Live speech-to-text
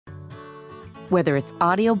Whether it's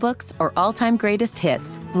audiobooks or all-time greatest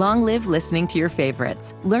hits, long live listening to your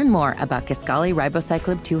favorites. Learn more about Kisqali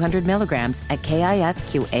Ribociclib 200 milligrams at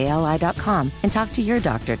KISQALI.com and talk to your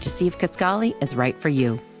doctor to see if Kisqali is right for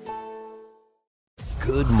you.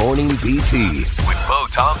 Good Morning BT with Bo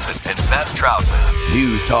Thompson and Beth Troutman.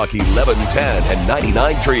 News Talk 1110 and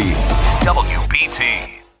 99.3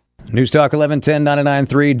 WBT. News Talk 1110,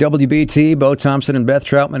 99.3 WBT. Bo Thompson and Beth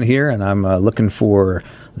Troutman here, and I'm looking for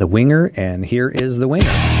the winger, and here is the winger.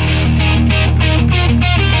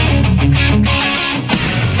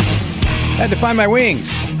 Had to find my wings.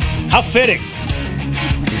 How fitting.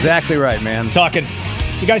 Exactly right, man.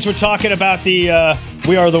 You guys were talking about the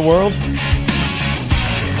We Are the World.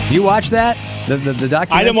 You watch that? The documentary?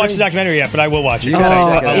 I didn't watch the documentary yet, but I will watch it.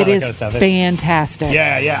 It is fantastic.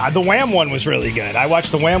 Yeah. The Wham one was really good. I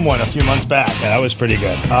watched the Wham one a few months back. That was pretty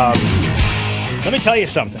good. Let me tell you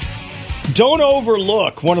something. Don't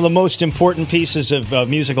overlook one of the most important pieces of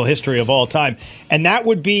musical history of all time, and that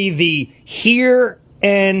would be the Hear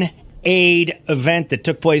and Aid event that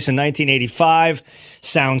took place in 1985,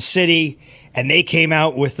 Sound City. And they came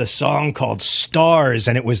out with a song called Stars,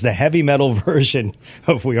 and it was the heavy metal version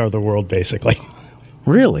of We Are the World, basically.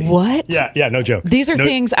 Really? What? Yeah, no joke. These are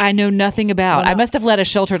things I know nothing about. I must have led a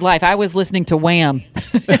sheltered life. I was listening to Wham!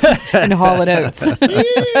 And Hall & Oates.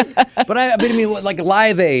 But I mean, like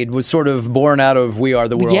Live Aid was sort of born out of We Are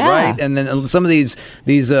the World, right? And then some of these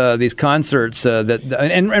concerts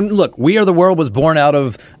and look, We Are the World was born out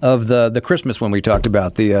of the Christmas one we talked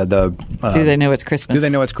about. Do they know it's Christmas? Do they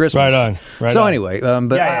know it's Christmas? Right on. Anyway,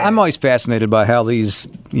 I'm always fascinated by how these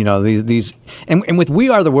and with We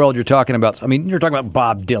Are the World, you're talking about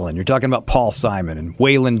Bob Dylan, you're talking about Paul Simon and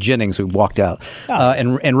Waylon Jennings, who walked out,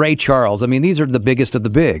 and Ray Charles. I mean, these are the biggest of the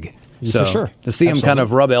big. So, for sure. To see them kind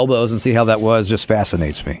of rub elbows and see how that was just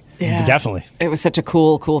fascinates me. Yeah, definitely. It was such a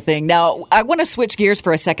cool thing. Now, I want to switch gears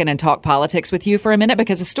for a second and talk politics with you for a minute,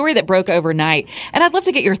 because a story that broke overnight, and I'd love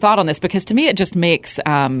to get your thought on this, because to me it just makes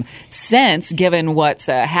sense given what's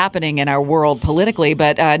happening in our world politically.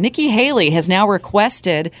 But Nikki Haley has now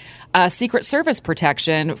requested Secret Service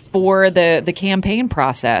protection for the campaign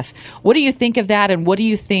process. What do you think of that, and what do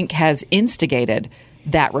you think has instigated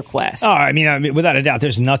that request? I mean, without a doubt,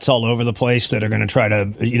 there's nuts all over the place that are going to try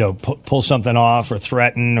to, pull something off or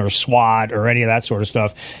threaten or swat or any of that sort of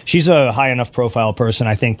stuff. She's a high enough profile person.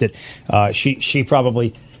 I think that she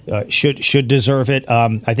probably should deserve it.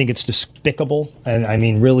 I think it's despicable, and I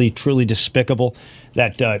mean really, truly despicable,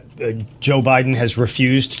 that Joe Biden has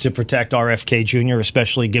refused to protect RFK Jr.,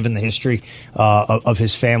 especially given the history of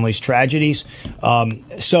his family's tragedies.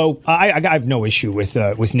 So I have no issue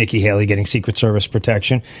with Nikki Haley getting Secret Service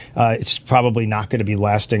protection. It's probably not going to be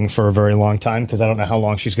lasting for a very long time, because I don't know how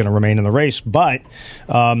long she's going to remain in the race. But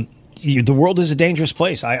the world is a dangerous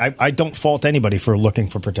place. I don't fault anybody for looking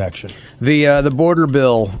for protection. The border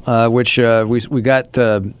bill, which we got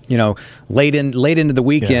late into the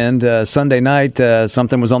weekend, Sunday night,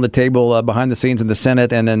 something was on the table behind the scenes in the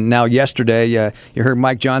Senate, and then now yesterday, you heard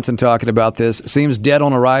Mike Johnson talking about this. Seems dead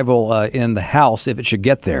on arrival in the House if it should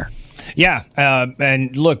get there. Yeah,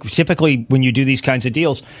 and look, typically when you do these kinds of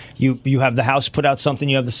deals, you have the House put out something,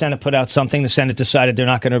 you have the Senate put out something. The Senate decided they're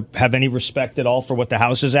not going to have any respect at all for what the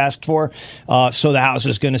House has asked for, so the House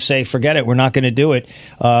is going to say, forget it, we're not going to do it.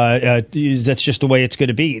 That's just the way it's going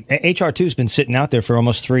to be. H.R. 2 has been sitting out there for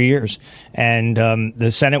almost 3 years, and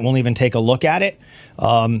the Senate won't even take a look at it.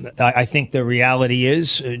 I think the reality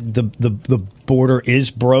is the border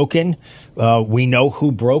is broken. We know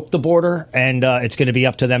who broke the border, and it's going to be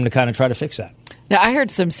up to them to kind of try to fix that. Now, I heard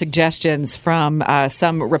some suggestions from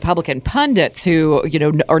some Republican pundits who,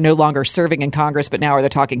 are no longer serving in Congress, but now are the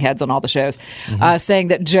talking heads on all the shows, saying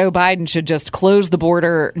that Joe Biden should just close the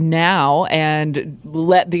border now and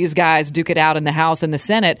let these guys duke it out in the House and the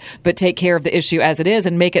Senate, but take care of the issue as it is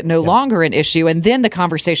and make it no longer an issue. And then the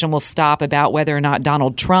conversation will stop about whether or not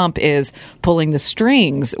Donald Trump is pulling the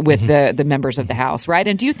strings with the members of the House, right?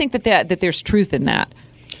 And do you think that there's truth in that?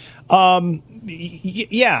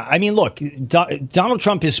 Yeah, I mean, look, Donald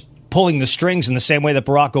Trump is pulling the strings in the same way that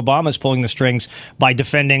Barack Obama is pulling the strings by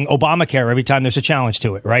defending Obamacare every time there's a challenge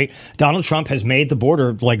to it, right? Donald Trump has made the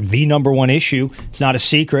border like the number one issue. It's not a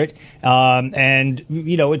secret. And,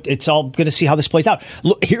 it's all going to see how this plays out.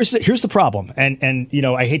 Look, here's the problem. And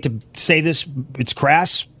I hate to say this, it's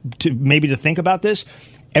crass to think about this.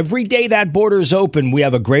 Every day that border is open, we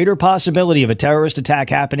have a greater possibility of a terrorist attack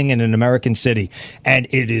happening in an American city. And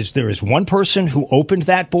there is one person who opened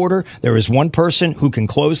that border. There is one person who can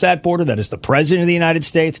close that border. That is the president of the United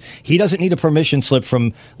States. He doesn't need a permission slip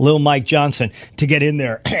from Lil Mike Johnson to get in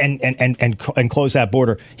there and close that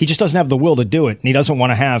border. He just doesn't have the will to do it. And he doesn't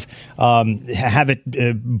want to have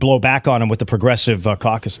it blow back on him with the progressive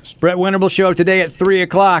caucuses. Brett Winterble Show today at 3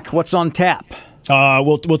 o'clock. What's on tap?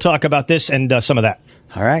 We'll talk about this and some of that.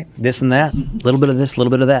 All right. This and that. A little bit of this, a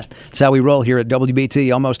little bit of that. That's how we roll here at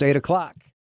WBT, almost 8 o'clock.